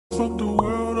Fuck the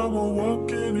world, I'm a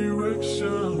walking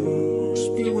erection.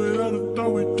 Split without a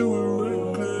thought, we do it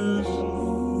reckless.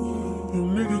 Your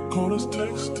nigga call us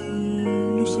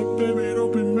texting. You said, baby,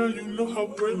 don't be mad, you know how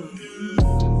bread is.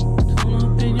 Come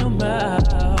up in your mouth,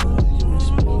 you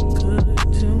speak good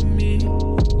to me.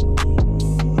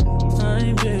 I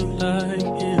ain't built like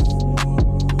him,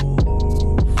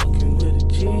 fucking with a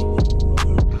G.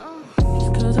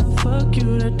 Just cause I fuck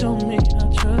you, that don't mean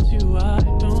I trust you, I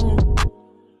don't.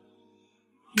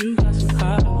 You got some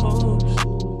high hopes,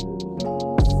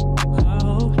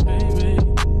 baby.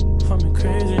 For me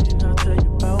crazy, and I'll tell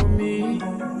you about me.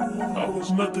 I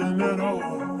was nothing at all.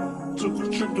 Took a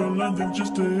trip to London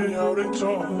just to hear how they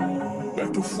talk.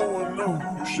 Back to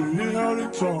 4-0, you should hear how they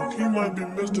talk. He might be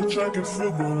Mr. Track and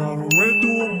Field, but I done ran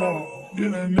through them all. Yeah,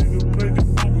 that nigga played the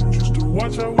game, just to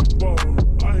watch how we ball.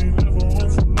 I ain't never home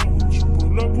for long, but you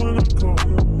pull up when I call.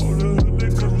 All the hood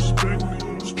niggas respect me,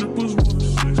 strippers wanna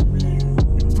sex me.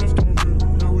 You bluffed on him,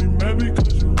 now we mad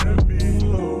because you let me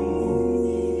low.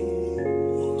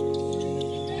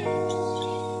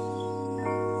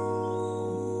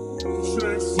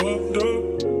 Say fucked up,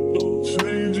 don't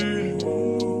change it.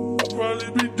 I'd probably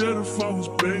be dead if I was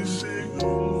basic. But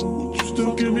you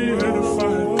still give me head if I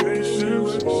had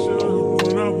patience.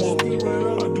 When I want, I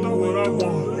do what I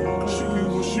want. She get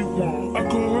what she want, I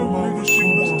call her mom what she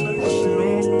want. I shit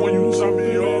off when you top me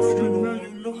off. You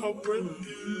know how bread is.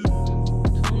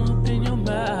 Come up in your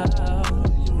mouth,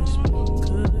 you speak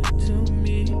good to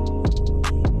me.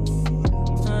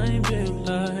 I ain't built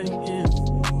like him,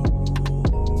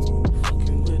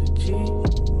 fucking with a G.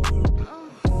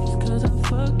 Just cause I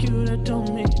fuck you, that don't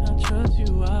mean I trust you,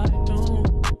 I don't.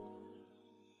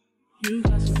 You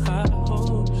got some high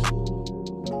hopes,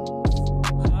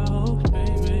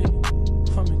 baby.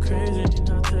 For me crazy, and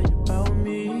I'll tell you about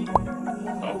me.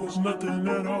 I was nothing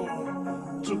at all.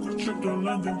 Took a trip to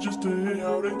London just to hear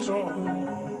how they talk.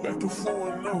 Back to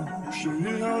 4-0, you should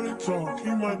hear how they talk.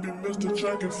 He might be Mr.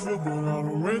 Track and Field, but I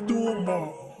done ran through them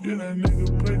all. Yeah, that nigga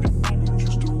played the game,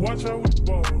 just to watch how we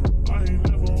ball. I ain't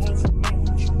never home for long,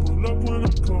 but you pull up when I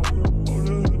call. All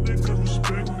the hood niggas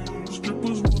respect me,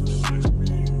 strippers wanna sex me.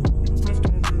 You bluffed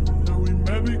on him, now we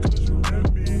mad because you let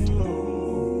me low.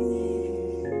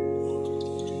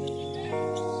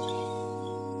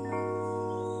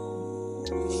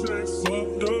 Say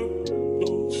fucked up,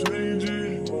 don't change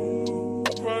it.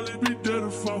 I'd probably be dead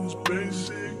if I was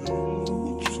basic. But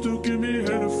you still give me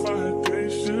head if I had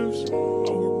patience. I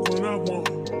work when I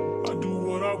want, I do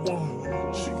what I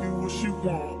want. She get what she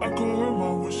want, I call her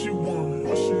mom what she want.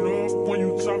 I shit off when you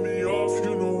top me off,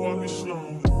 you know I be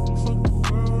slow. Fuck the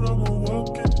world, I'm a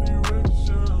walking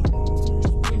erection.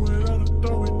 Split without a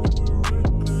thought, we do it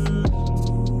reckless.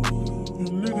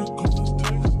 Your nigga call us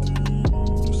texting.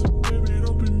 You said, baby,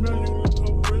 don't be mad, you know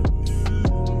how bread is.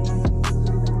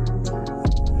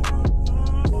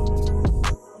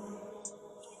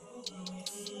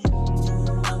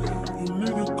 Your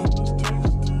nigga call us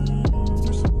texting.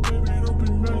 You said, baby, don't be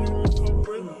mad, you know how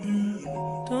bread is.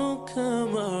 Don't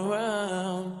come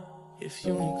around if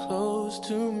you ain't close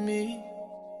to me.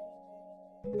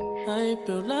 I ain't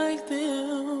built like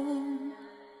them,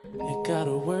 it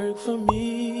gotta work for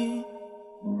me.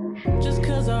 Just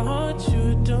cause I haunt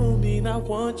you don't mean I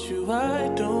want you, I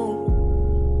don't.